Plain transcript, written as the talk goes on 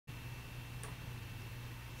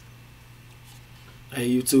Hey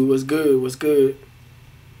YouTube, what's good? What's good?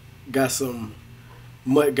 Got some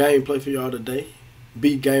MUT gameplay for y'all today.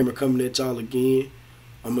 Beat Gamer coming at y'all again.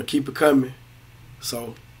 I'm gonna keep it coming.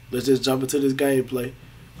 So let's just jump into this gameplay.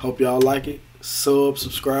 Hope y'all like it.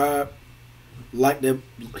 Subscribe, like that,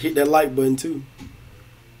 hit that like button too.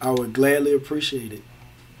 I would gladly appreciate it.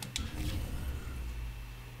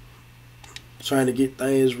 Trying to get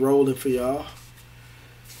things rolling for y'all.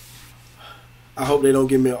 I hope they don't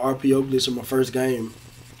give me an RPO glitch in my first game.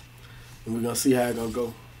 And we're gonna see how it's gonna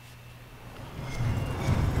go.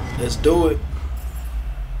 Let's do it.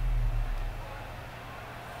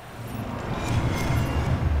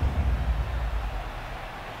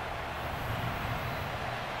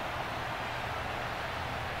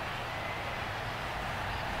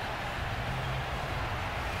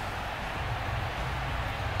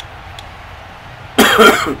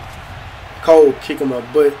 Cole kicking my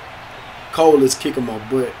butt. Cole is kicking my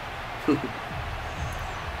butt.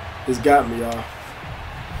 It's got me, y'all.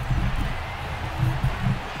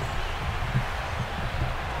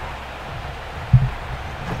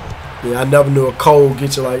 Yeah, I never knew a Cole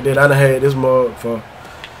get you like that. I done had this mug for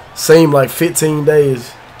seemed like 15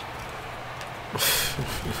 days.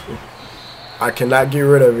 I cannot get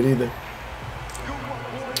rid of it either.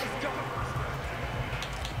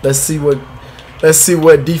 Let's see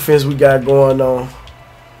what defense we got going on.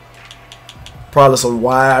 Probably some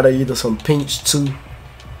wide or either some pinch too.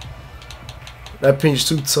 That pinch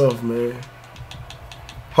too tough, man.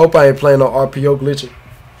 Hope I ain't playing no RPO glitching.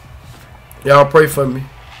 Y'all pray for me.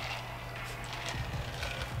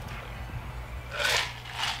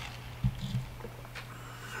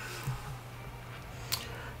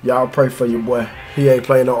 Y'all pray for your boy. He ain't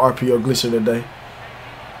playing no RPO glitching today.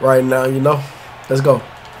 Right now, you know. Let's go.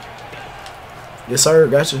 Yes, sir.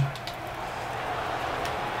 Gotcha.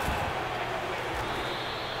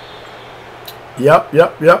 Yep.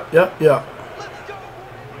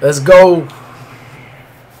 Let's go.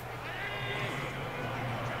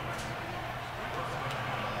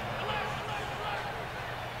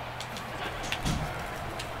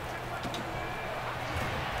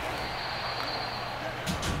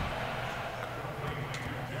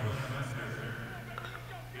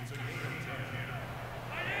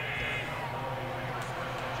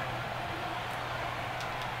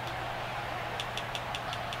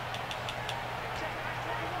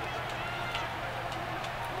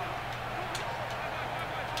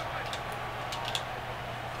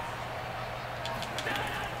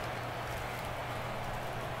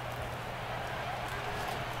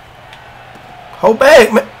 Hold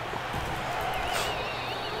back, man.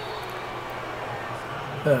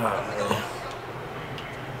 Man.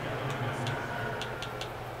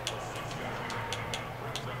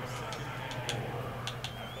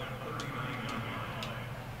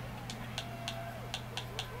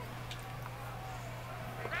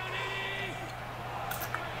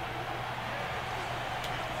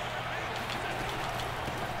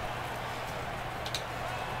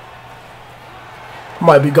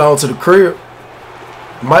 Might be going to the crib.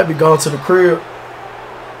 Might be going to the crib.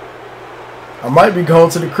 I might be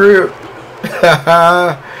going to the crib.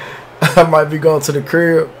 I might be going to the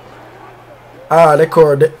crib. Ah, that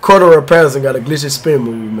Cordero Patterson got a glitchy spin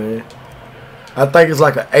move, man. I think it's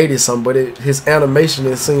like an 80 something, but his animation,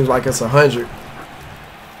 it seems like it's 100.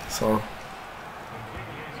 So,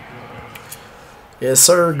 yes,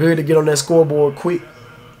 sir. Good to get on that scoreboard quick.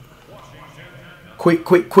 Quick.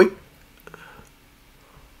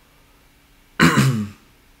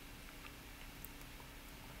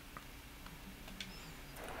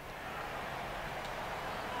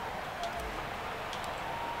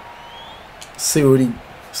 See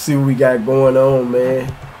what we got going on,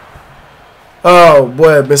 man. Oh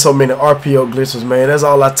boy, it's been so many RPO glitches, man. That's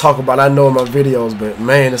all I talk about. I know in my videos, but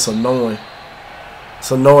man, it's annoying. It's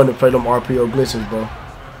annoying to play them RPO glitches, bro.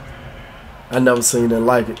 I never seen nothing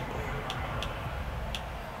like it.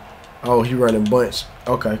 Oh, he running bunch.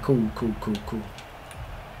 Okay, cool.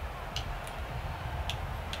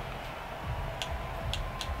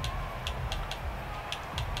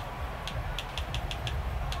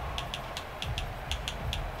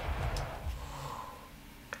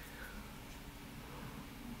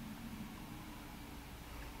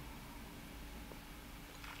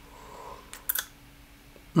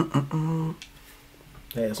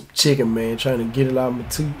 Had some chicken, man, trying to get it out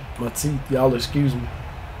of my teeth. Y'all excuse me.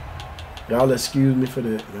 Y'all excuse me for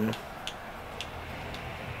that, man.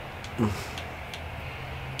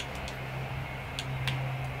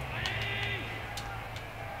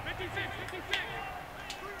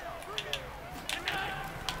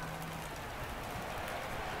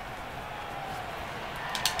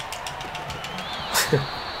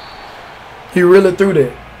 He really threw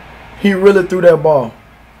that. He really threw that ball.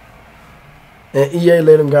 And EA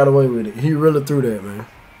let him get away with it. He really threw that, man.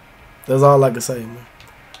 That's all I can say, man.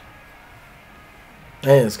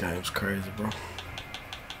 Man, this game's crazy, bro.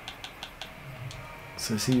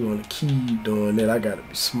 Since he want to keep doing that, I got to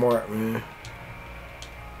be smart, man.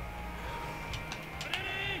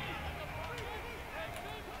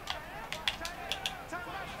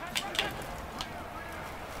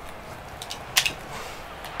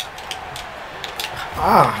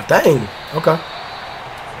 Ah, dang. Okay.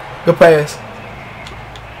 Good pass.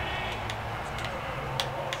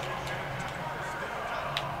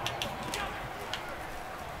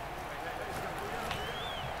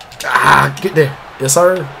 Ah, get there. Yes,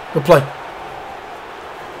 sir. Good play.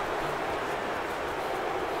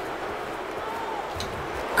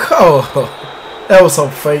 Oh, that was so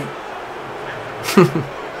fake.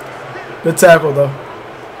 Good tackle, though.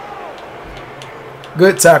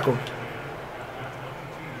 Good tackle.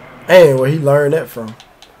 And where he learned that from.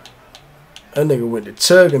 That nigga went to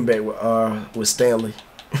chugging back with Stanley.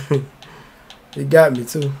 He got me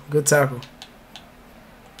too. Good tackle.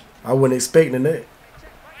 I wasn't expecting that.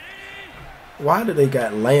 Why did they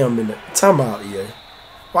got Lamb in it? Time out, EA.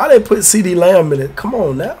 Why they put CD Lamb in it? Come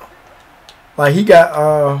on now. Like he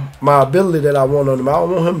got my ability that I want on him. I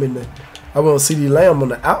don't want him in there. I want CD Lamb on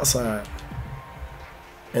the outside.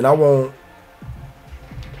 And I want,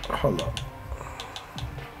 hold up.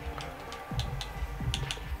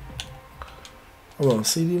 I want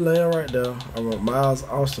CD Lamb right there. I want Miles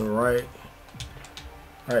Austin right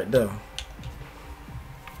there.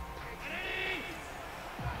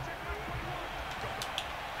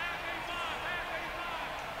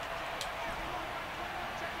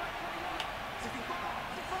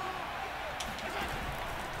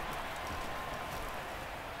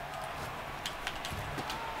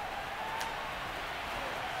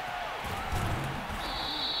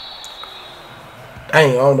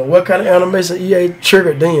 Dang, I don't know what kind of animation EA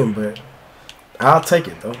triggered then, but I'll take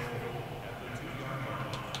it though.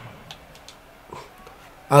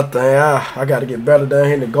 I think I got to get better down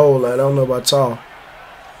here in the goal line. I don't know about y'all.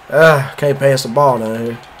 Can't pass the ball down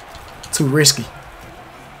here. Too risky.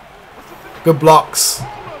 Good blocks.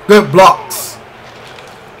 Good blocks.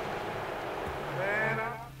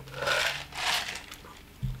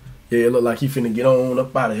 Yeah, it look like he finna get on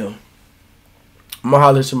up out of here. I'ma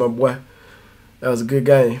holler at you, my boy. That was a good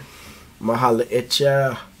game. I'ma holler at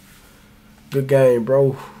ya. Good game,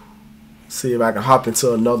 bro. See if I can hop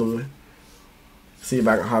into another one. See if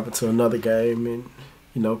I can hop into another game and,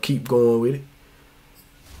 you know, keep going with it.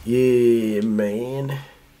 Yeah, man.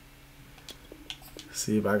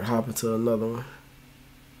 See if I can hop into another one.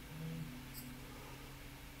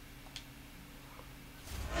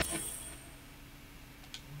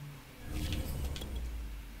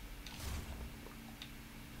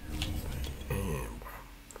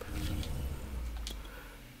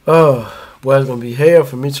 Oh, boy, it's gonna be hell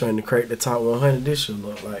for me trying to crack the top 100. This should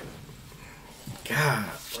look like, God,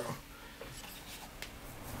 bro.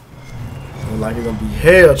 Look like it's gonna be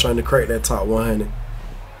hell trying to crack that top 100.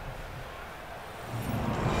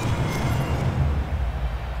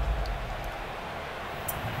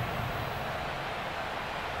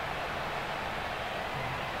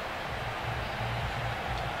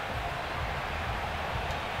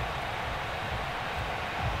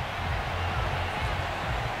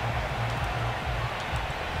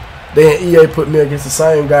 Then EA put me against the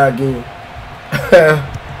same guy again.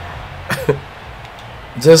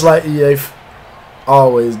 Just like EA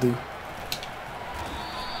always do.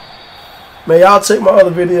 Man, y'all check my other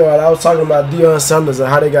video out. I was talking about Deion Sanders and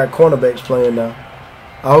how they got cornerbacks playing now.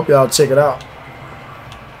 I hope y'all check it out.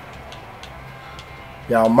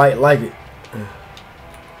 Y'all might like it.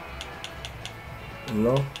 You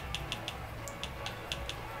know?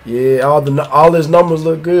 Yeah, all his numbers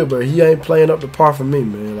look good, but he ain't playing up to par for me,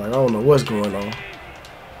 man. Like, I don't know what's going on.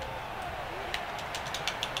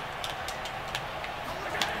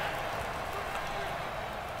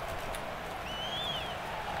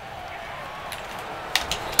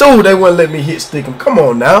 Dude, they wouldn't let me hit stick him. Come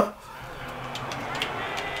on now.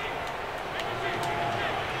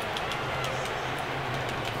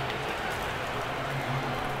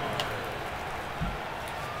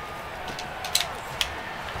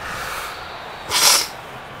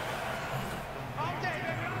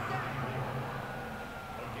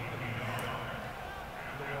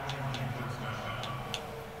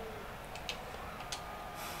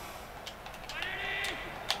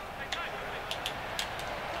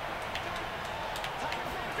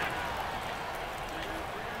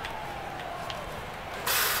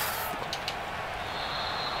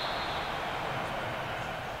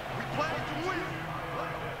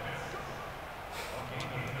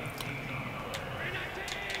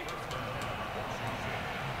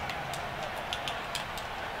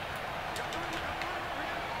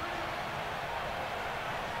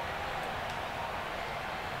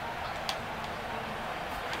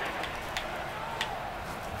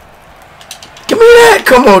 Man,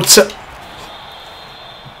 come on,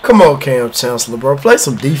 come on, Cam Chancellor, bro. Play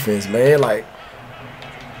some defense, man. Like,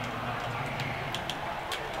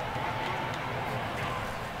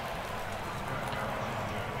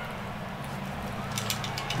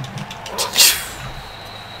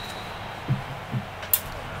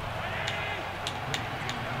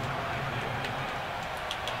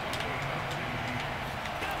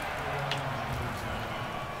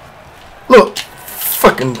 look,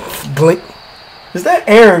 fucking Glenn. Is that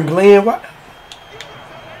Aaron Glenn? What?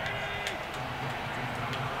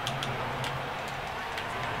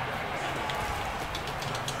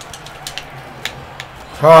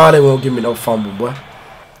 Oh, they won't give me no fumble, boy.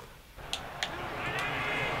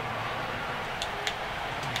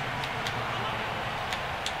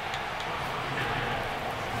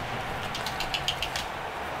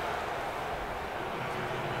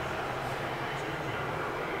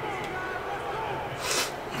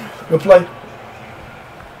 Good play.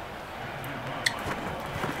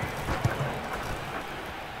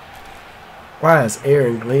 Why is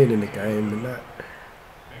Aaron Glenn in the game tonight?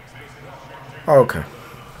 Okay.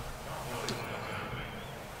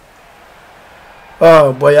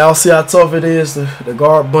 Oh boy, y'all see how tough it is the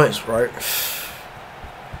guard bunch, right?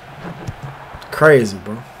 Crazy,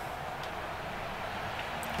 bro.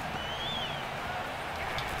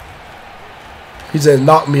 He just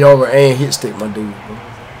knocked me over and hit stick my dude, bro.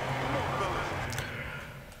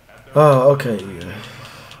 Oh, okay, yeah.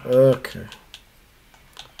 Okay.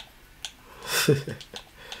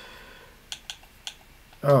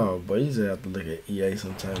 Oh, boy, you just have to look at EA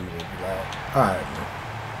sometimes and be like, alright, man.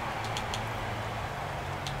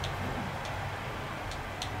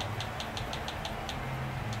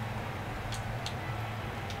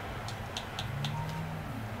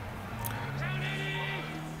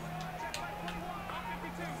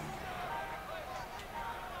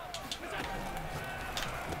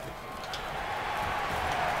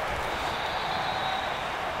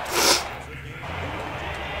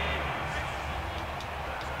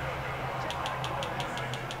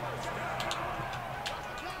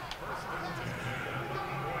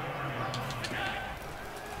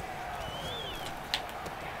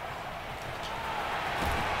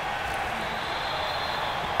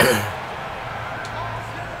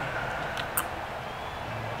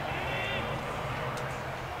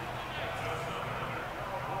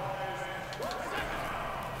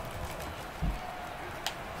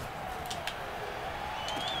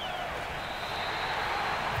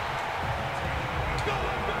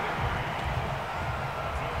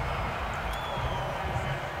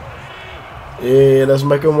 Yeah, let's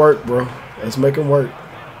make him work, bro. Let's make him work.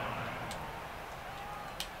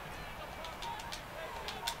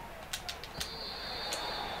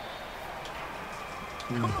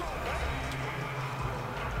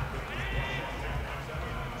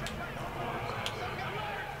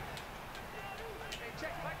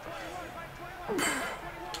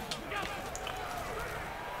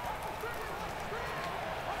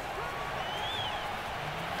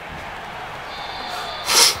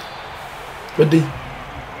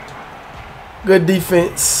 Good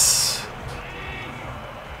defense.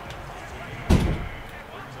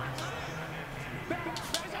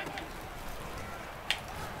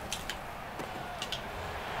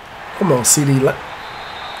 Come on, CD.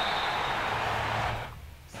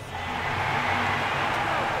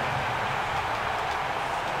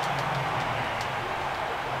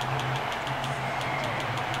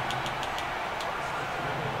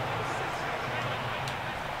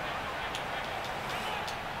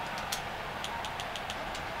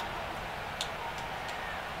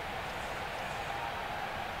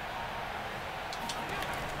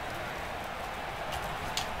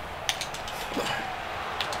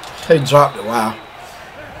 They dropped it. Wow.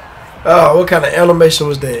 Oh, what kind of animation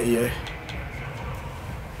was that, EA?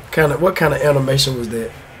 What kind of animation was that?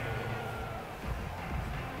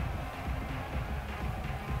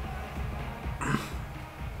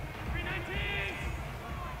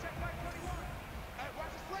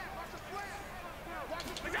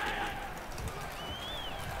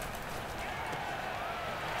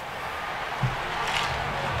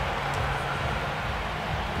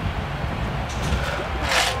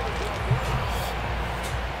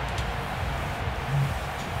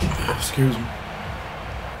 Excuse me.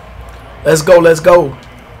 Let's go, let's go.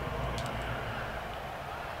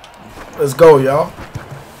 Let's go, y'all.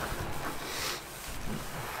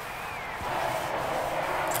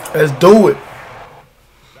 Let's do it.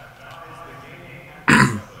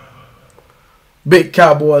 Big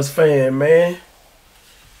Cowboys fan, man.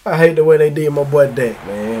 I hate the way they did my boy Dak,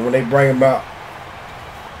 man. When they bring him out.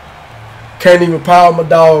 Can't even power my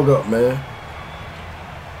dog up, man.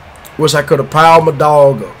 Wish I could have piled my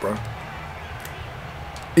dog up, bro.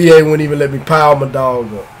 EA wouldn't even let me pile my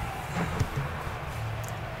dog up.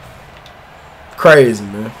 Crazy,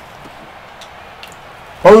 man.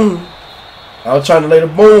 Boom. I was trying to lay the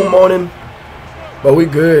boom on him, but we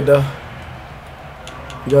good though.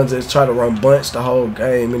 We gonna just try to run bunch the whole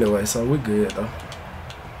game anyway, so we good though.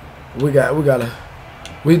 We gotta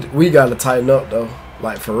tighten up though,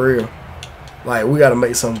 like for real. Like we gotta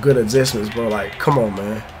make some good adjustments, bro. Like come on,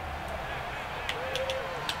 man.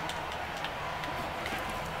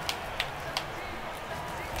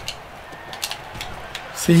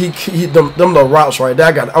 See, he them little routes right there.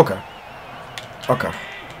 I got it. Okay. Okay.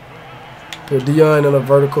 Put Dion in a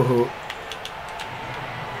vertical hook.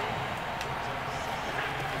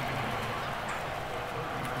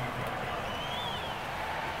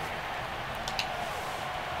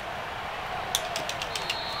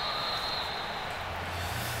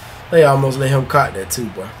 They almost let him caught that too,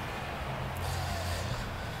 boy.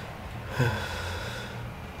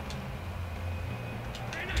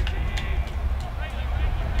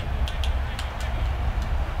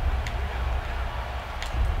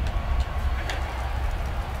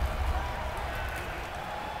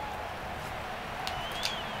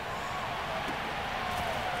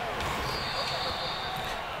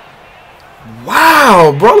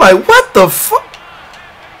 Wow, bro, like what the fuck?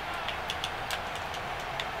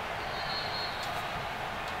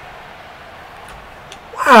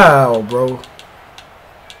 Wow, bro.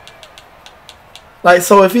 Like,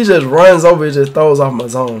 so if he just runs over, it just throws off my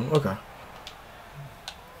zone. Okay.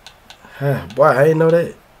 Boy, I didn't know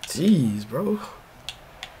that. Jeez, bro.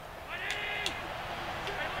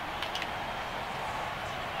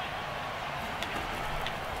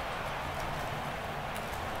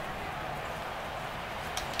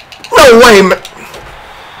 No way, man.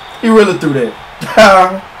 He really threw that.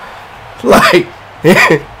 Like,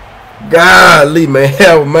 golly, man.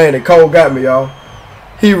 Hell, man, the cold got me, y'all.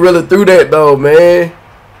 He really threw that, though, man.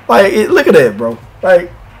 Like, look at that, bro.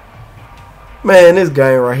 Like, man, this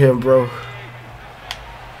game right here, bro.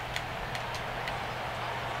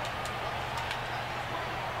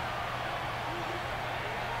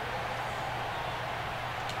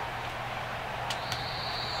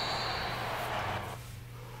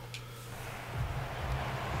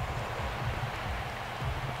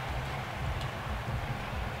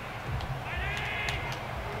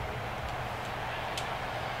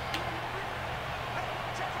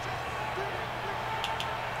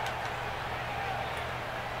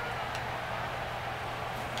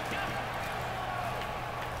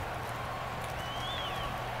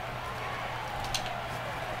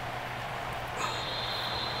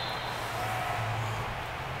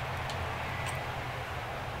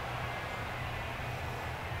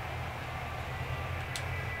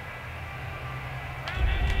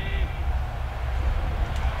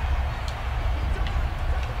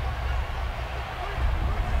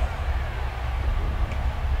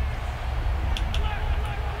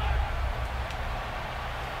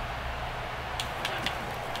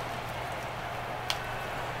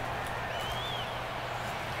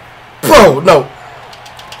 Bro, no.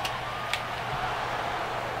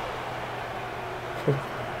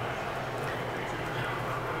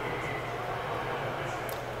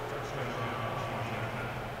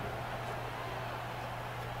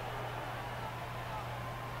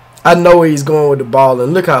 I know where he's going with the ball,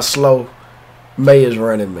 and look how slow May is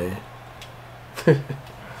running, man.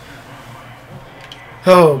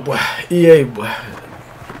 Oh, boy. EA, boy.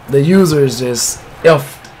 The user is just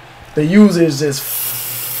The user is just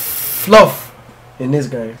fluff in this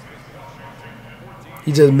game.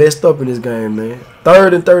 He just messed up in this game, man.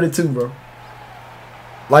 3rd and 32, bro.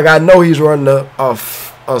 Like, I know he's running a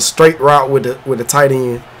straight route with the tight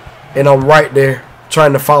end, and I'm right there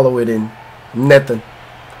trying to follow it in nothing.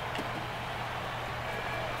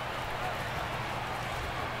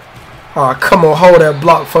 Oh, come on, hold that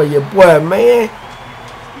block for your boy, man.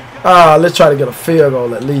 Let's try to get a field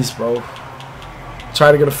goal at least, bro.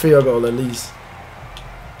 Try to get a field goal at least.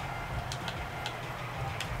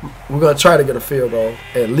 We're going to try to get a field goal.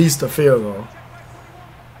 At least a field goal.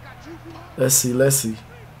 Let's see, let's see.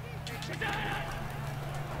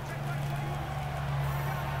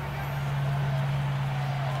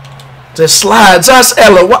 Just slide. Josh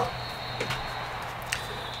Allen, what?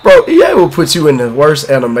 Bro, EA will put you in the worst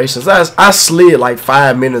animations. I slid like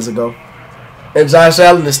 5 minutes ago. And Josh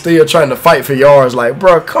Allen is still trying to fight for yards. Like,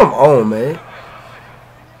 bro, come on, man.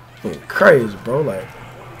 You're crazy, bro. Like,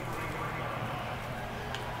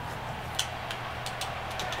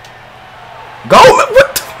 go, man.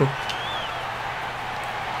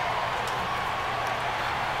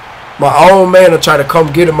 What? My own man will try to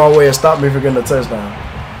come get in my way and stop me from getting a touchdown.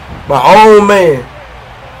 My own man.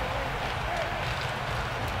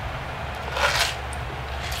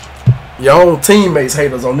 Your own teammates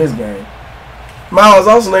hate us on this game. Miles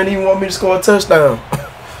Austin ain't even want me to score a touchdown.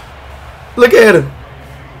 Look at him.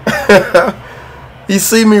 He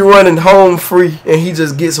see me running home free and he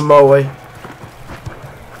just gets in my way.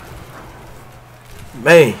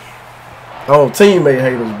 Man. Our own teammate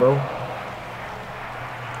hate us, bro.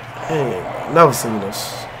 Man, never seen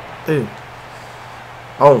us. Dude.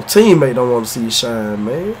 Our own teammate don't want to see you shine,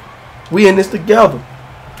 man. We in this together.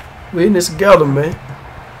 We in this together, man.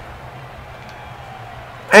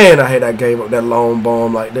 And I hate I gave up that long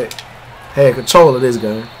bomb like that. Had control of this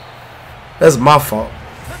game. That's my fault.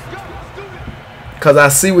 Because I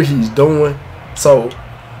see what he's doing. So,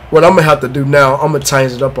 what I'm going to have to do now, I'm going to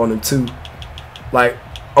change it up on him too. Like,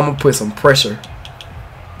 I'm going to put some pressure.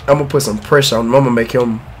 I'm going to put some pressure on him. I'm going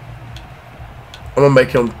to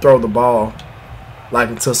make him throw the ball. Like,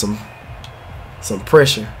 into some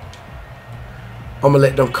pressure. I'm going to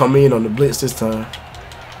let them come in on the blitz this time.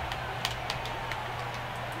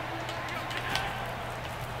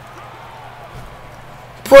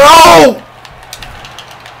 Bro!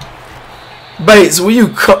 Bates, will you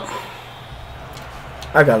come?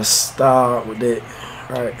 I gotta start with that.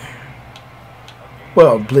 Right.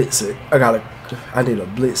 Well, blitz it. I need a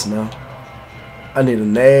blitz now. I need a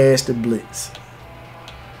nasty blitz.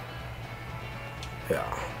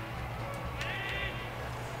 Yeah.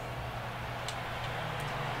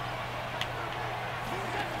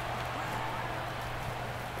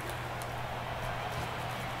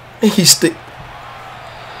 And he stick.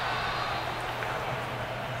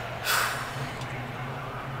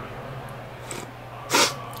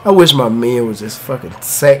 I wish my men would just fucking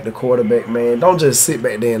sack the quarterback, man. Don't just sit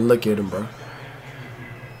back there and look at him, bro.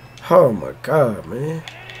 Oh, my God, man.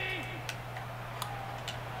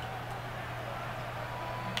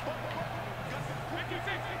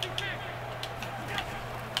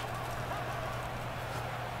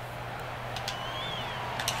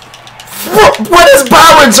 What is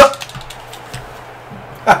Byron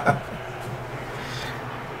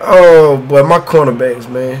Oh, boy, my cornerbacks,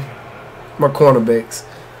 man. My cornerbacks.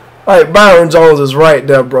 Like, Byron Jones is right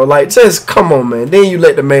there, bro. Like, just come on, man. Then you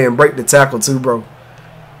let the man break the tackle, too, bro.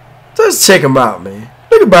 Just check him out, man.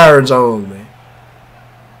 Look at Byron Jones, man.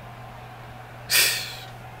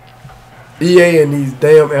 EA and these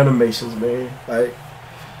damn animations, man. Like,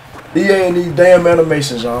 EA and these damn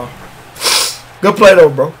animations, y'all. Good play, though,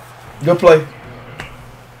 bro. Good play.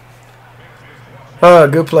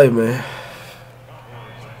 Good play, man.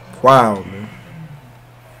 Wow, man.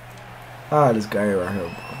 This guy right here,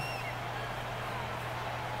 bro.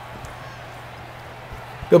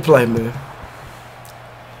 Good play, man.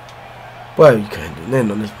 Boy, you can't do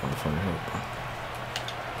nothing on this motherfucker here, bro.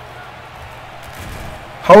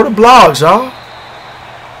 Hold the blocks, y'all.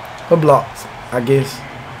 The blocks, I guess.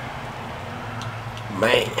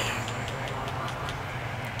 Man.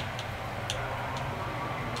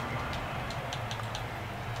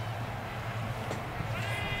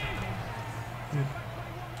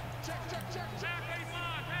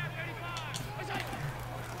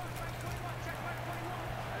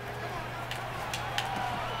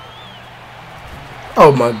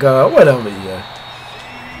 Oh my God, whatever, yeah.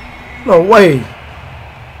 No way.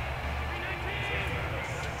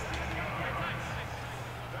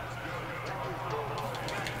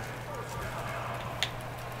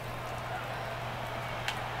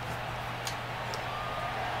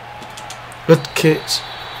 Good catch.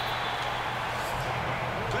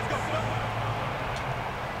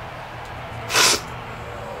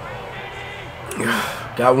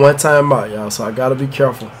 Got one time out, y'all, so I gotta be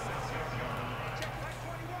careful.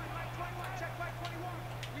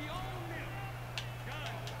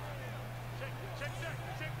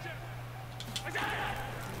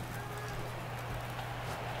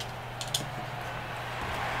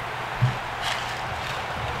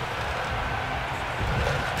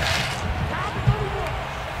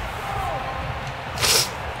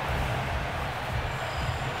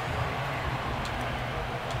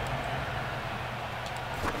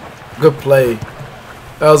 Good play.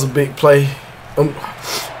 That was a big play.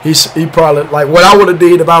 He probably, like, what I would have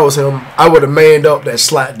did if I was him, I would have manned up that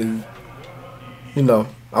slot dude. You know,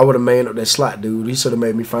 I would have manned up that slot dude. He should have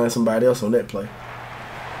made me find somebody else on that play.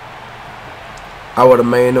 I would have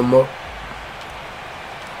manned him up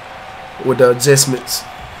with the adjustments.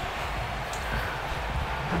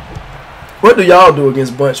 What do y'all do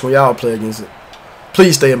against Bunch when y'all play against it?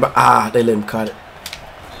 Please stay in. They let him cut it.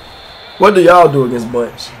 What do y'all do against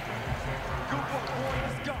Bunch?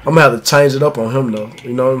 I'm gonna have to change it up on him though.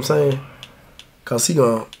 You know what I'm saying? Cause he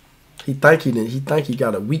think he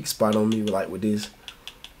got a weak spot on me like with this.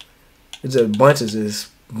 It's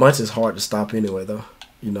just bunches hard to stop anyway though.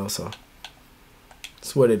 You know, so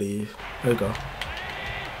that's what it is. There you go.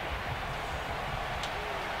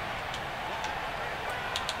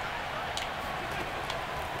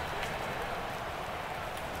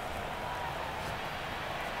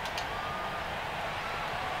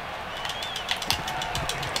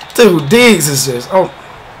 Dude, Diggs is just like,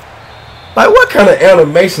 what kind of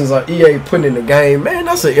animations are EA putting in the game? Man,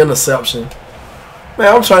 that's an interception.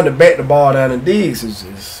 Man, I'm trying to back the ball down and Diggs is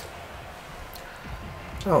just,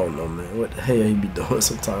 I don't know, man. What the hell he be doing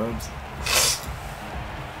sometimes?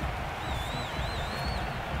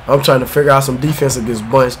 I'm trying to figure out some defense against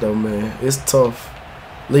Bunch though, man. It's tough.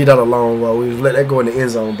 Leave that alone, bro. We let that go in the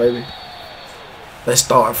end zone, baby. Let's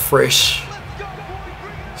start fresh.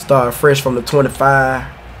 Start fresh from the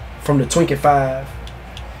 25. From the 25.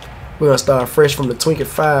 We're gonna start fresh from the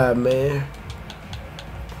 25, man.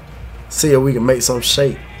 See if we can make some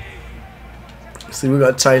shape. See, we're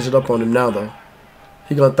gonna change it up on him now though.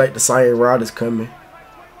 He gonna think the same route is coming,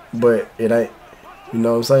 but it ain't. You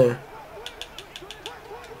know what I'm saying?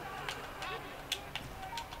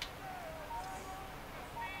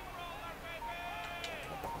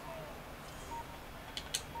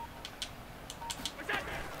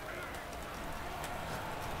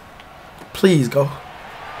 Please go.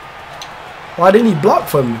 Why didn't he block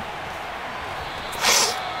for me?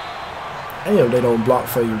 Damn, they don't block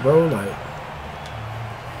for you, bro. Like,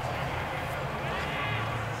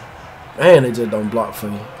 man, they just don't block for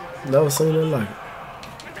you. Never seen it like it.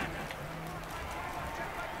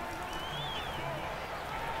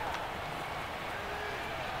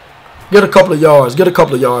 Get a couple of yards. Get a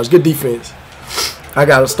couple of yards. Good defense. I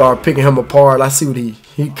gotta start picking him apart. I see what he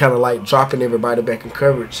kind of like dropping everybody back in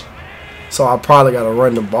coverage. So I probably gotta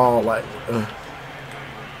run the ball like.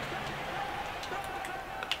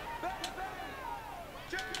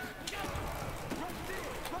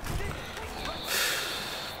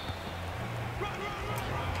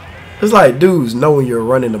 It's like dudes knowing you're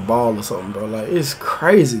running the ball or something, bro. Like, it's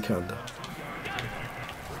crazy, kinda.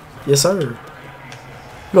 Yes, sir. You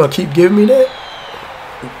gonna keep giving me that?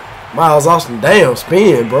 Miles Austin, damn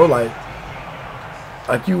spin, bro. Like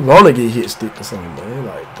you wanna get hit stick or something, man.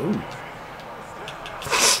 Like, dude.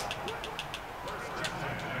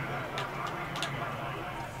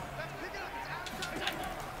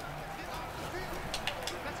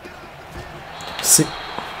 See.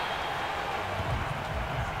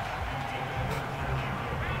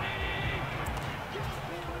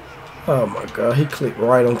 Oh my God, he clicked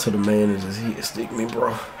right onto the man and just hit stick me,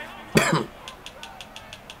 bro.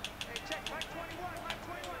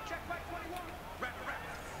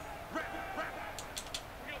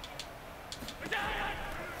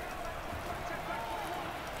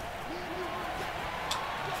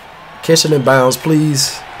 Catch it in bounds,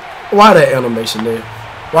 please. Why that animation there?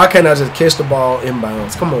 Why can't I just catch the ball in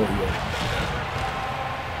bounds? Come on, yo.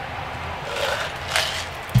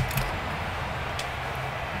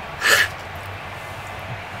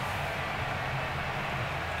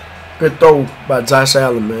 Good throw by Josh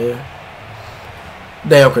Allen, man.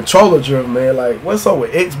 Damn controller driven, man. Like, what's up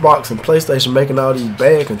with Xbox and PlayStation making all these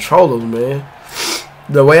bad controllers, man?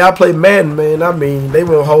 The way I play Madden, man, I mean, they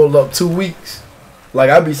won't hold up 2 weeks. Like,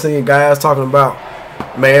 I be seeing guys talking about,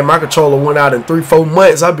 man, my controller went out in 3-4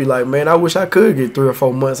 months. I'd be like, man, I wish I could get 3 or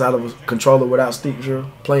 4 months out of a controller without stick drill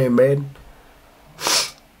playing Madden.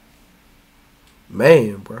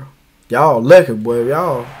 Man, bro. Y'all lucky, boy.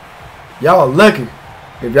 Y'all lucky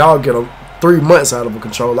if y'all get 3 months out of a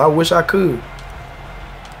controller. I wish I could.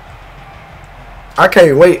 I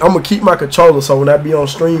can't wait. I'm going to keep my controller so when I be on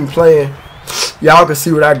stream playing, y'all can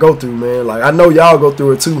see what I go through, man. Like, I know y'all go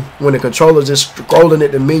through it too. When the controller just scrolling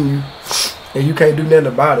at the menu and you can't do nothing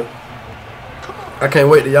about it. I can't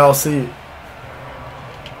wait till y'all see it.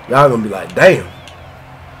 Y'all gonna be like, damn.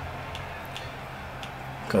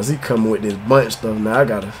 Cause he coming with this bunch stuff now.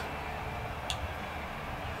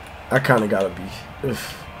 I kinda gotta be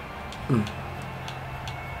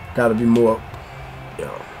gotta be more, you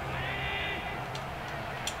know.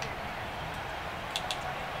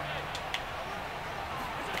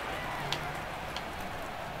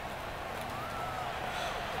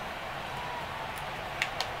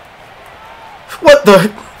 What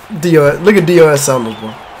the Deion? Look at Deion Sanders,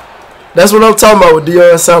 bro. That's what I'm talking about with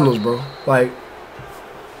Deion Sanders, bro. Like,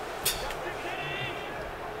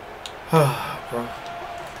 bro.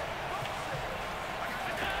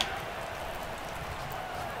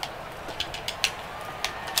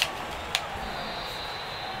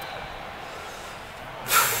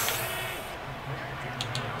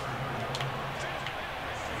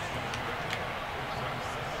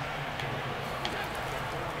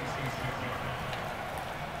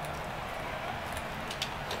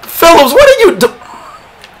 you do?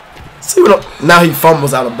 See what I'm, now he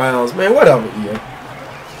fumbles out of bounds, man. Whatever, yeah.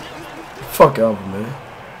 Fuck ever, man.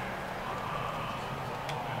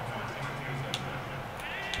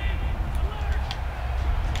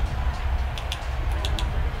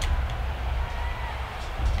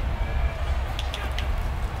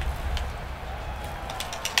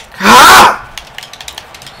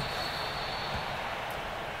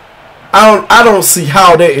 I don't see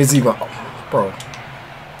how that is even, bro.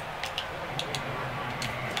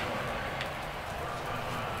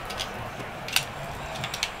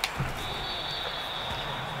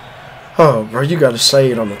 Oh, bro, you got a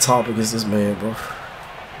shade on the top against this man, bro.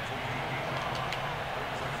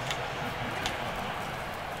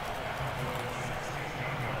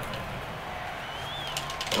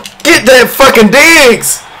 Get that fucking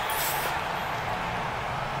Diggs!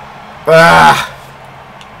 Ah.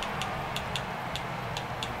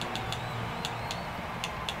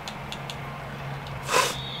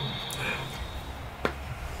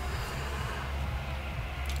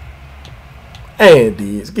 And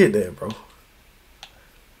Diggs, get that, bro.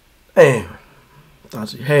 Damn.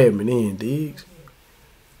 Thought you had me then, Diggs.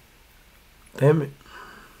 Damn it.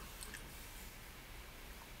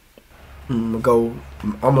 I'm gonna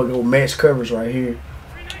go match coverage right here.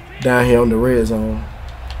 Down here on the red zone.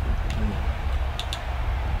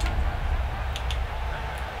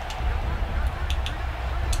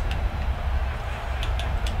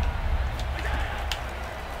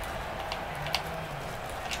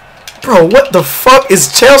 Bro, what the fuck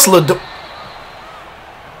is Chancellor doing?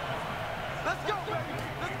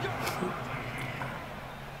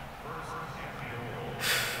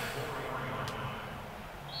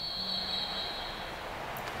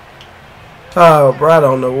 Oh, bro, I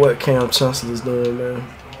don't know what Cam Chancellor's doing, man.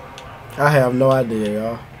 I have no idea,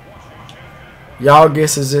 y'all. Y'all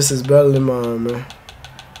guesses just as better than mine, man.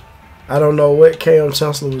 I don't know what Cam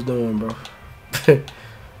Chancellor was doing, bro.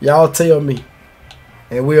 Y'all tell me.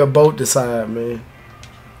 And we'll both decide, man.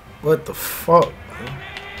 What the fuck, man?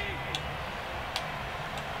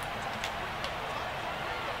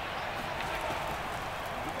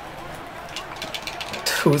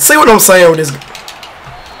 Dude, see what I'm saying with this?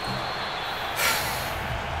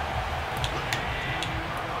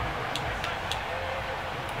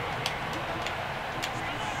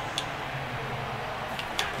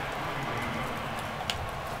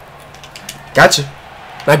 Gotcha.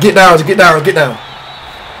 Now get down, get down, get down.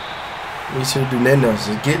 We should do nothing else.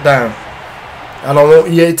 Just get down. I don't want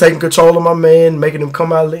EA taking control of my man, making him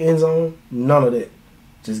come out of the end zone. None of that.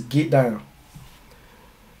 Just get down.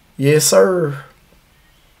 Yes, sir.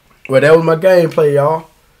 Well, that was my gameplay, y'all.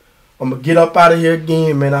 I'm going to get up out of here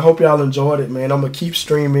again, man. I hope y'all enjoyed it, man. I'm going to keep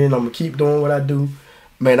streaming. I'm going to keep doing what I do.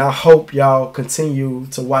 Man, I hope y'all continue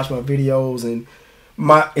to watch my videos. And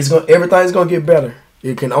everything's going to get better.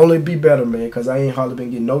 It can only be better, man, because I ain't hardly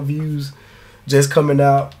been getting no views just coming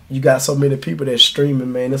out. You got so many people that's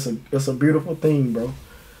streaming, man. It's a beautiful thing, bro.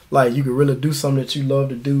 Like, you can really do something that you love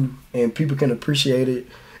to do, and people can appreciate it,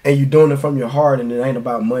 and you're doing it from your heart, and it ain't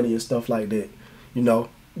about money and stuff like that, you know.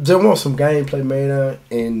 Just want some gameplay, man,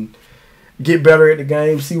 and get better at the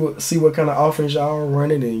game, see what kind of offense y'all are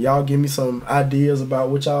running, and y'all give me some ideas about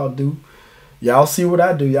what y'all do. Y'all see what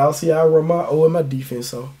I do. Y'all see how I run my O and my defense,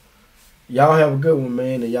 so y'all have a good one,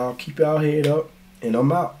 man, and y'all keep y'all head up, and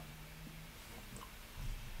I'm out.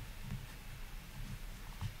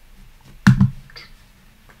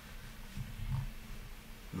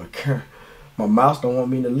 My mouse don't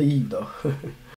want me to leave, though.